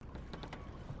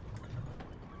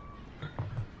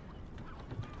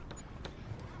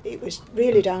it was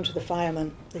really down to the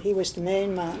fireman. He was the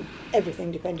main man.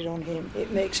 Everything depended on him. It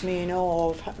makes me in awe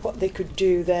of what they could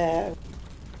do there.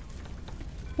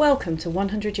 Welcome to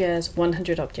 100 Years,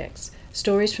 100 Objects,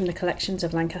 stories from the collections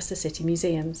of Lancaster City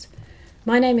Museums.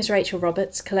 My name is Rachel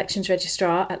Roberts, Collections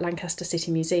Registrar at Lancaster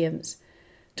City Museums.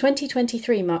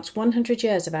 2023 marks 100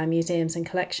 years of our museums and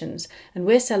collections, and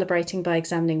we're celebrating by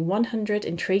examining 100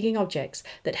 intriguing objects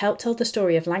that help tell the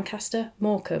story of Lancaster,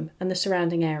 Morecambe and the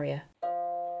surrounding area.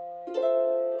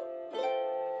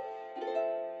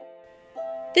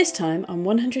 This time on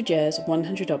 100 Years,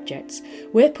 100 Objects,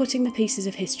 we're putting the pieces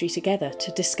of history together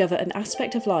to discover an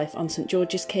aspect of life on St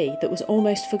George's Quay that was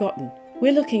almost forgotten.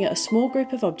 We're looking at a small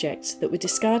group of objects that were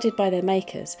discarded by their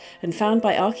makers and found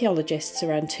by archaeologists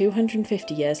around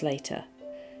 250 years later.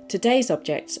 Today's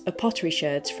objects are pottery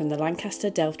sherds from the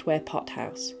Lancaster Delftware Pot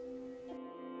House.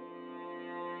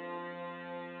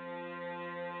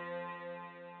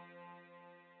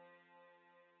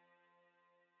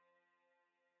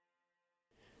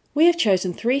 We have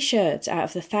chosen 3 sherds out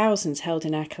of the thousands held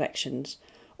in our collections.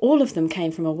 All of them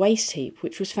came from a waste heap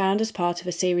which was found as part of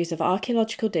a series of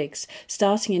archaeological digs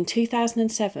starting in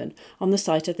 2007 on the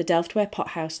site of the Delftware Pot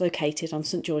House located on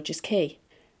St George's Quay.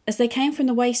 As they came from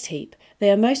the waste heap,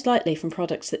 they are most likely from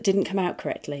products that didn't come out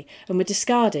correctly and were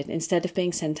discarded instead of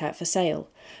being sent out for sale.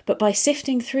 But by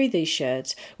sifting through these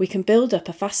sherds, we can build up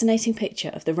a fascinating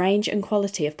picture of the range and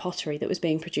quality of pottery that was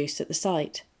being produced at the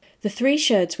site. The 3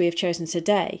 sherds we have chosen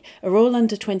today are all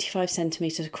under 25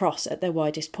 centimetres across at their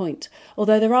widest point,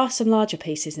 although there are some larger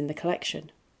pieces in the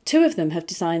collection. 2 of them have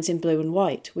designs in blue and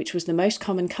white, which was the most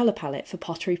common colour palette for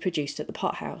pottery produced at the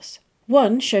pothouse.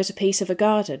 One shows a piece of a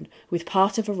garden with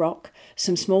part of a rock,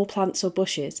 some small plants or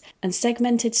bushes, and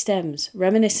segmented stems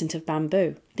reminiscent of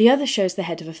bamboo. The other shows the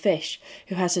head of a fish,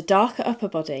 who has a darker upper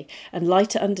body and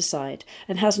lighter underside,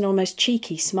 and has an almost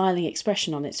cheeky, smiling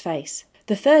expression on its face.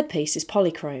 The third piece is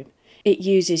polychrome. It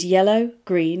uses yellow,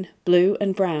 green, blue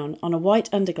and brown on a white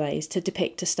underglaze to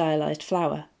depict a stylised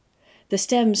flower. The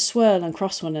stems swirl and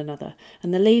cross one another,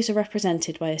 and the leaves are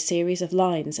represented by a series of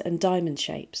lines and diamond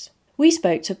shapes. We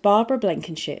spoke to Barbara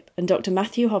Blenkinship and Dr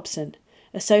Matthew Hobson,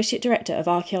 Associate Director of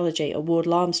Archaeology at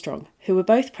Wardle Armstrong, who were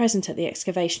both present at the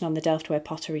excavation on the Delftware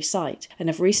Pottery site and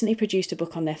have recently produced a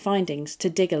book on their findings to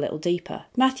dig a little deeper.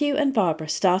 Matthew and Barbara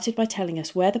started by telling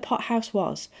us where the pothouse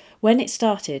was, when it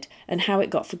started and how it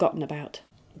got forgotten about.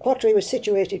 Pottery was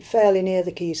situated fairly near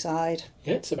the quayside.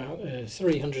 Yeah, it's about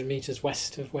 300 metres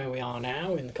west of where we are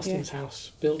now in the Customs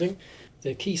House building.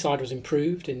 The quayside was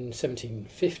improved in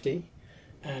 1750.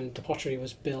 And the pottery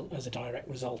was built as a direct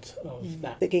result of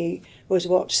that. The quay was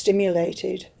what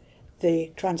stimulated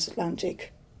the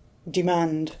transatlantic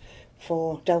demand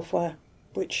for Delftware,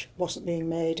 which wasn't being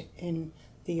made in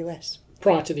the US.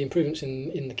 Prior to the improvements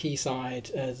in the quayside,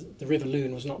 the River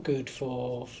Lune was not good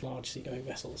for large seagoing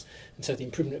vessels. And so the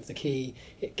improvement of the quay,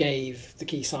 it gave the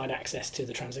quayside access to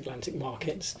the transatlantic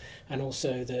markets and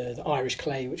also the Irish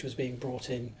clay which was being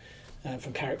brought in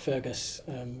from Carrickfergus.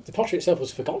 The pottery itself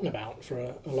was forgotten about for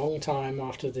a long time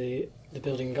after the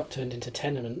building got turned into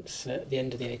tenements at the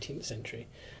end of the 18th century.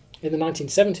 In the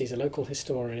 1970s, a local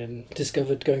historian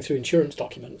discovered, going through insurance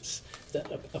documents,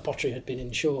 that a pottery had been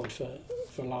insured for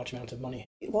a large amount of money.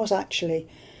 It was actually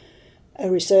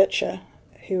a researcher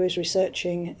who was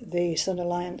researching the Sun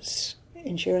Alliance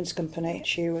insurance company.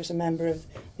 She was a member of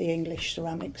the English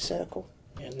Ceramic Circle.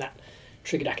 And that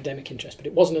triggered academic interest, but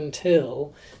it wasn't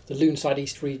until the Loonside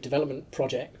East redevelopment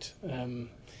project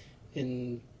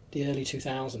in the early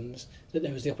 2000s that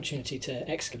there was the opportunity to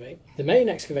excavate. The main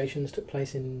excavations took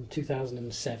place in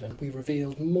 2007. We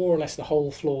revealed more or less the whole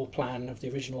floor plan of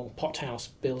the original pothouse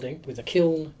building with a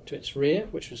kiln to its rear,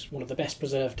 which was one of the best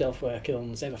preserved Delftware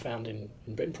kilns ever found in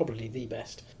Britain, probably the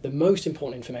best. The most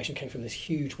important information came from this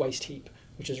huge waste heap,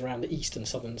 which is around the east and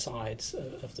southern sides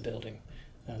of the building.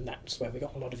 And that's where we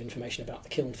got a lot of information about the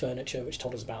kiln furniture, which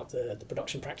told us about the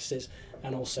production practices,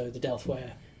 and also the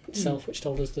Delftware itself, which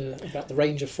told us about the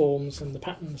range of forms and the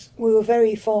patterns. We were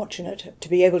very fortunate to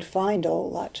be able to find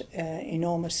all that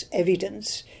enormous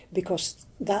evidence, because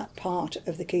that part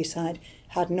of the quayside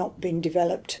had not been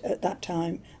developed at that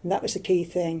time, and that was the key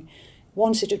thing.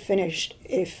 Once it had finished,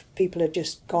 if people had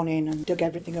just gone in and dug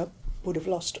everything up, would have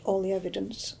lost all the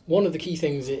evidence. One of the key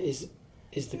things is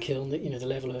is the kiln, that the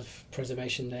level of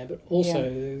preservation there, but also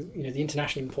the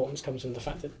international importance comes from the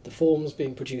fact that the forms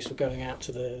being produced were going out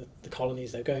to the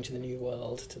colonies, they're going to the New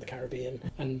World, to the Caribbean,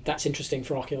 and that's interesting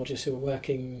for archaeologists who are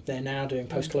working there now doing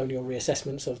post-colonial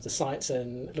reassessments of the sites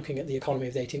and looking at the economy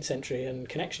of the 18th century and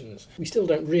connections. We still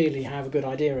don't really have a good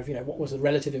idea of what was the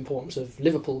relative importance of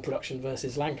Liverpool production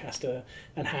versus Lancaster,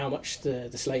 and how much the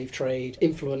slave trade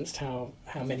influenced how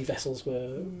many vessels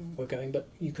were going, but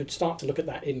you could start to look at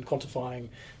that in quantifying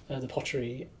the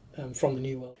pottery from the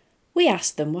New World. We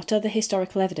asked them what other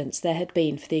historical evidence there had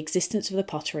been for the existence of the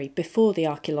pottery before the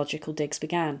archaeological digs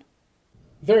began.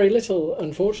 Very little,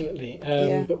 unfortunately,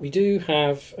 but we do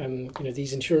have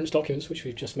these insurance documents which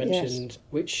we've just mentioned,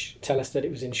 which tell us that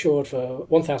it was insured for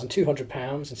 £1,200 in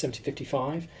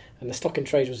 1755, and the stock in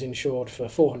trade was insured for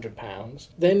 £400.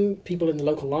 Then people in the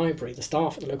local library, the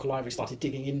staff at the local library, started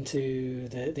digging into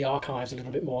the archives a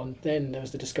little bit more, and then there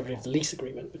was the discovery of the lease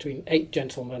agreement between 8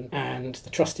 gentlemen and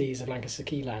the trustees of Lancaster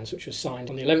Quay lands, which was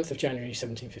signed on the 11th of January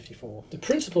 1754. The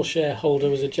principal shareholder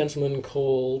was a gentleman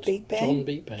called John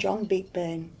Beekbane. John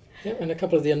Beekbane. Yeah, and a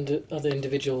couple of the other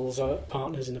individuals,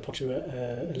 partners in the pottery,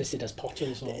 were listed as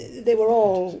potters. They were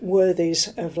all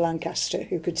worthies of Lancaster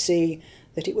who could see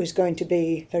that it was going to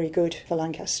be very good for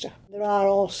Lancaster. There are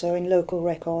also in local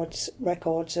records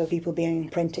of people being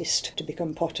apprenticed to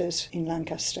become potters in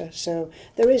Lancaster. So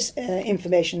there is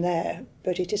information there,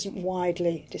 but it isn't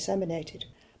widely disseminated.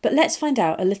 But let's find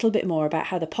out a little bit more about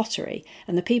how the pottery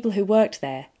and the people who worked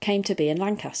there came to be in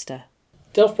Lancaster.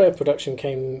 Delftware production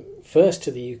came first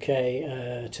to the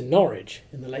UK, to Norwich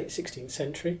in the late 16th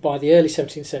century. By the early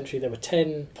 17th century there were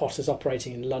 10 potters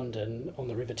operating in London on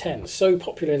the River Thames. So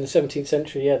popular in the 17th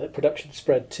century that production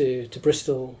spread to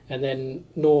Bristol and then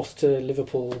north to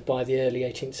Liverpool by the early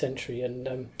 18th century,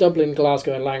 and Dublin,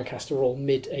 Glasgow and Lancaster were all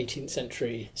mid-18th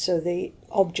century. So the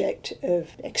object of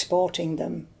exporting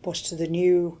them was to the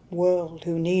New World,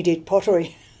 who needed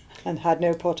pottery and had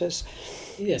no potters.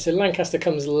 Yeah, so Lancaster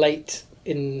comes late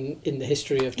in the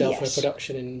history of Delftware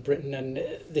production in Britain, and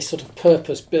this sort of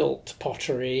purpose-built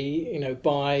pottery,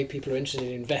 by people who are interested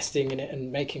in investing in it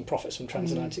and making profits from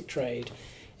transatlantic trade,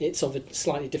 it's of a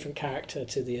slightly different character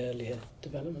to the earlier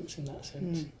developments in that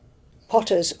sense.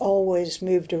 Potters always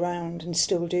moved around and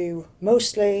still do,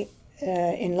 mostly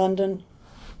in London,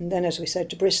 and then, as we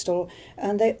said, to Bristol,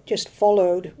 and they just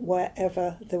followed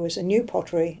wherever there was a new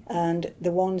pottery, and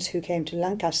the ones who came to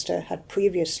Lancaster had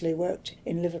previously worked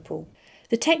in Liverpool.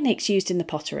 The techniques used in the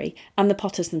pottery, and the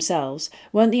potters themselves,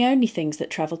 weren't the only things that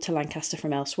travelled to Lancaster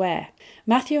from elsewhere.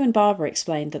 Matthew and Barbara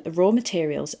explained that the raw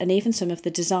materials and even some of the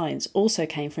designs also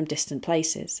came from distant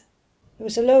places. There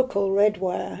was a local red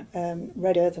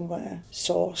earthenware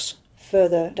source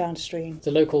further downstream.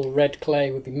 The local red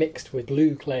clay would be mixed with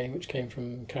blue clay, which came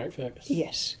from Carrickfergus.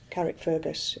 Yes,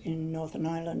 Carrickfergus in Northern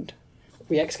Ireland.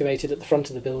 We excavated at the front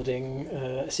of the building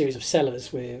a series of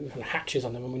cellars with hatches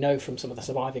on them, and we know from some of the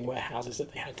surviving warehouses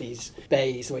that they had these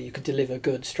bays where you could deliver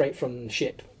goods straight from the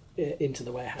ship into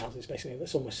the warehouses. Basically,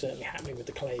 that's almost certainly happening with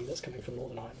the clay that's coming from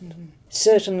Northern Ireland.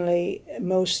 Certainly,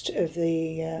 most of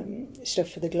the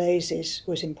stuff for the glazes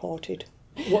was imported.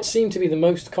 What seemed to be the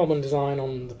most common design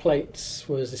on the plates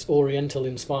was this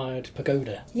Oriental-inspired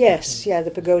pagoda. Yes,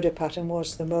 the pagoda pattern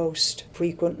was the most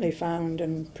frequently found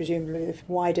and presumably the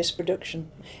widest production.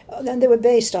 And they were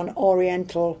based on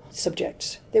Oriental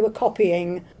subjects. They were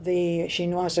copying the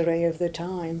chinoiserie of the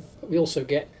time. We also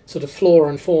get sort of flora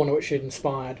and fauna which are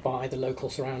inspired by the local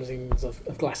surroundings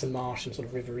of glass and marsh and sort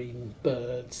of riverine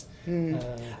birds.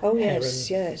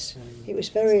 Yes. It was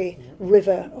very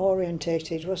river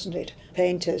orientated, wasn't it?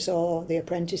 Painters or the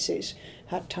apprentices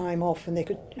had time off and they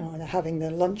could, they're having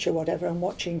their lunch or whatever and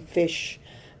watching fish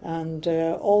and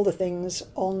all the things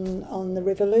on the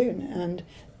River Loon, and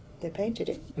they painted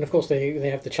it. And of course they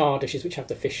have the char dishes which have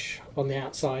the fish on the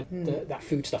outside. That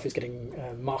food stuff is getting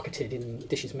marketed in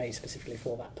dishes made specifically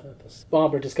for that purpose.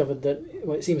 Barbara discovered that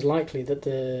it seems likely that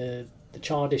the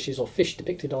char dishes or fish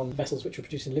depicted on vessels which were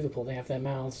produced in Liverpool, they have their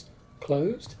mouths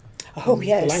closed. Oh,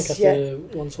 yes. The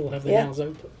Lancaster ones all have their mouths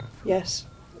open. Yes.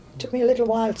 It took me a little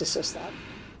while to suss that.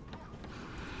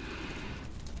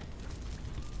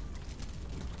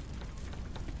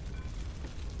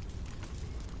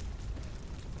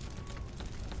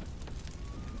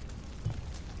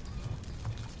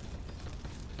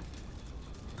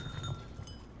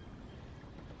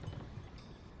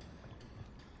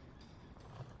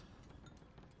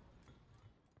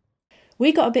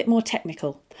 We got a bit more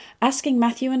technical, asking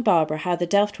Matthew and Barbara how the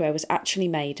Delftware was actually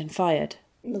made and fired.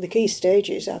 The key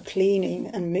stages are cleaning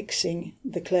and mixing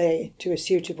the clay to a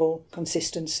suitable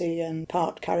consistency, and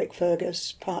part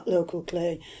Carrickfergus, part local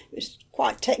clay. It was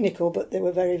quite technical, but they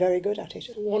were very, very good at it.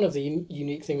 One of the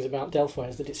unique things about Delftware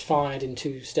is that it's fired in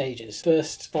 2 stages.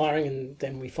 First firing, and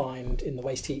then we find in the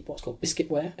waste heap what's called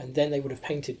biscuitware, and then they would have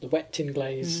painted the wet tin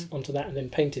glaze onto that, and then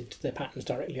painted their patterns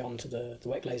directly onto the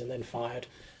wet glaze, and then fired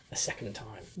a second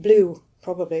time. Blue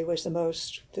probably was the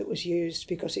most that was used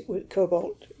because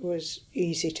cobalt was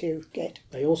easy to get.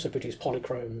 They also produce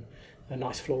polychrome,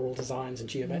 nice floral designs and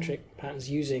geometric patterns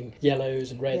using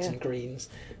yellows and reds and greens,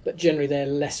 but generally they're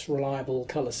less reliable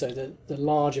colours, so the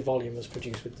larger volume was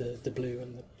produced with the blue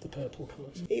and the purple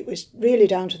colours. It was really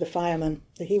down to the fireman.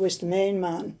 He was the main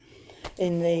man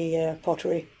in the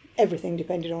pottery. Everything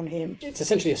depended on him. It's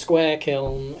essentially a square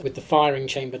kiln with the firing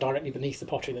chamber directly beneath the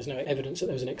pottery. There's no evidence that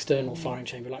there was an external firing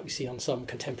chamber like we see on some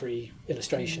contemporary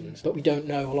illustrations. But we don't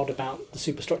know a lot about the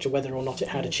superstructure, whether or not it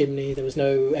had a chimney. There was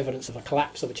no evidence of a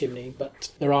collapse of a chimney, but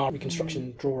there are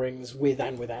reconstruction drawings with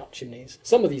and without chimneys.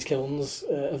 Some of these kilns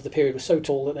of the period were so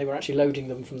tall that they were actually loading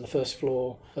them from the first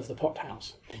floor of the pot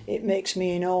house. It makes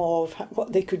me in awe of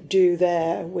what they could do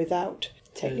there without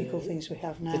technical things we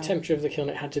have now. The temperature of the kiln,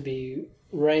 it had to be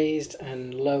raised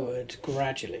and lowered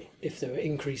gradually. If it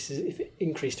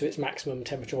increased to its maximum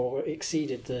temperature or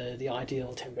exceeded the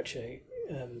ideal temperature,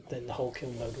 then the whole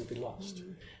kiln load would be lost.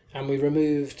 And we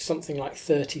removed something like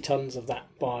 30 tonnes of that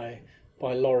by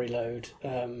lorry load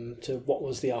to what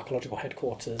was the archaeological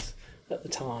headquarters at the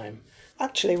time.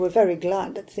 Actually, we're very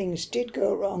glad that things did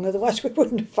go wrong, otherwise we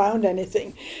wouldn't have found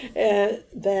anything.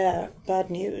 Their bad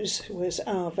news was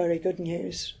our very good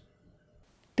news.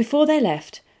 Before they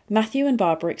left, Matthew and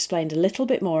Barbara explained a little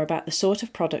bit more about the sort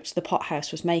of products the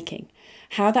pothouse was making,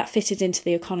 how that fitted into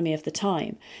the economy of the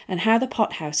time, and how the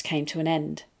pothouse came to an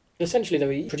end. Essentially,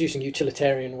 they were producing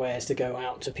utilitarian wares to go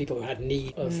out to people who had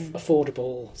need of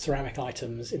affordable ceramic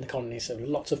items in the colony. So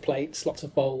lots of plates, lots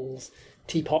of bowls,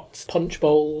 teapots, punch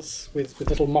bowls with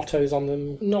little mottos on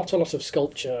them. Not a lot of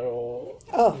sculpture or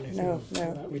anything no.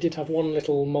 like that. We did have one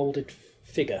little moulded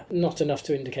figure, not enough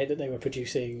to indicate that they were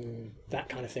producing that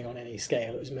kind of thing on any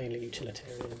scale. It was mainly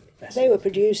utilitarian vessels. They were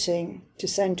producing to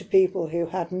send to people who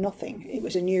had nothing. It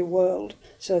was a new world,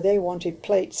 so they wanted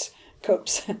plates,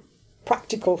 cups,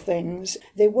 practical things.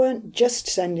 They weren't just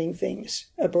sending things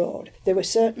abroad. They were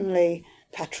certainly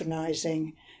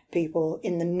patronising people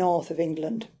in the north of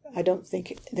England. I don't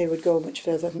think they would go much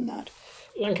further than that.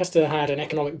 Lancaster had an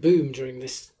economic boom during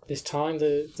this time.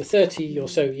 The 30 or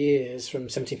so years from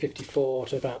 1754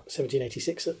 to about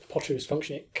 1786 that the pottery was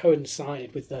functioning, it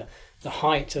coincided with the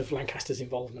height of Lancaster's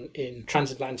involvement in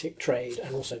transatlantic trade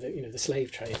and also the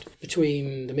slave trade.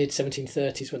 Between the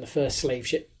mid-1730s, when the first slave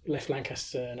ship left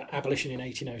Lancaster and abolition in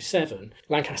 1807,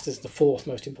 Lancaster's the 4th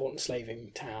most important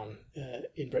slaving town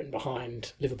in Britain,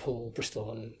 behind Liverpool,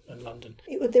 Bristol and London.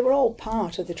 They were all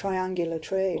part of the triangular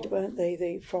trade, weren't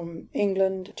they? From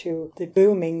England to the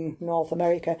booming North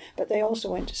America, but they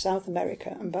also went to South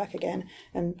America and back again.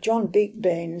 And John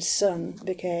Beakbane's son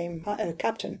became a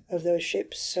captain of those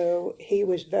ships, so he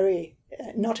was very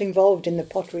not involved in the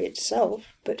pottery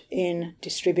itself, but in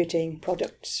distributing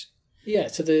products. Yeah,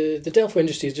 so the Delftware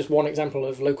industry is just one example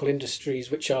of local industries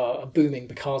which are booming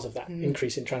because of that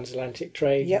increase in transatlantic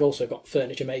trade. Yep. You've also got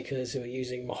furniture makers who are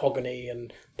using mahogany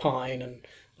and pine and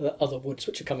other woods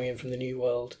which are coming in from the New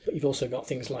World. But you've also got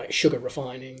things like sugar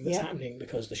refining that's happening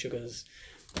because the sugar's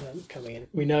coming in.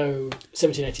 We know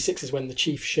 1786 is when the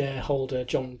chief shareholder,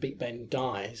 John Beakbane,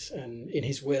 dies, and in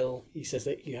his will he says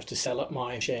that you have to sell up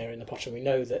my share in the pottery. We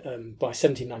know that by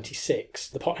 1796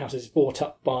 the pothouse is bought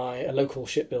up by a local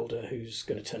shipbuilder who's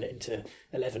going to turn it into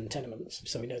 11 tenements,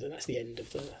 so we know that that's the end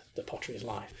of the pottery's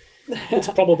life. It's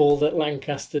probable that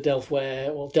Lancaster Delftware,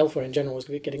 or Delftware in general, was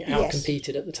getting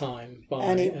out-competed at the time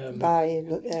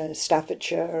by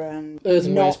Staffordshire and...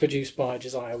 Earthenware is produced by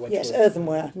Josiah Wedgwood. Yes,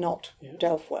 earthenware, not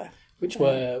Delftware. Which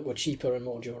were cheaper and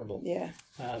more durable. Yeah.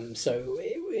 So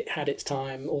it had its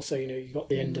time. Also, you've got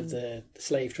the end of the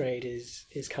slave trade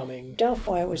is coming.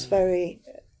 Delftware was very,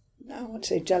 I won't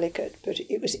say delicate, but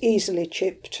it was easily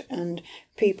chipped, and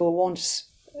people once...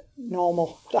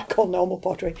 normal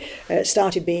pottery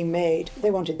started being made.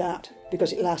 They wanted that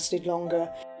because it lasted longer.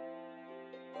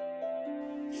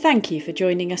 Thank you for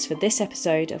joining us for this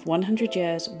episode of 100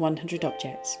 Years, 100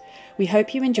 Objects. We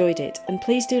hope you enjoyed it, and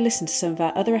please do listen to some of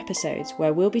our other episodes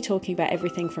where we'll be talking about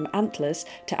everything from antlers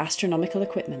to astronomical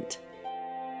equipment.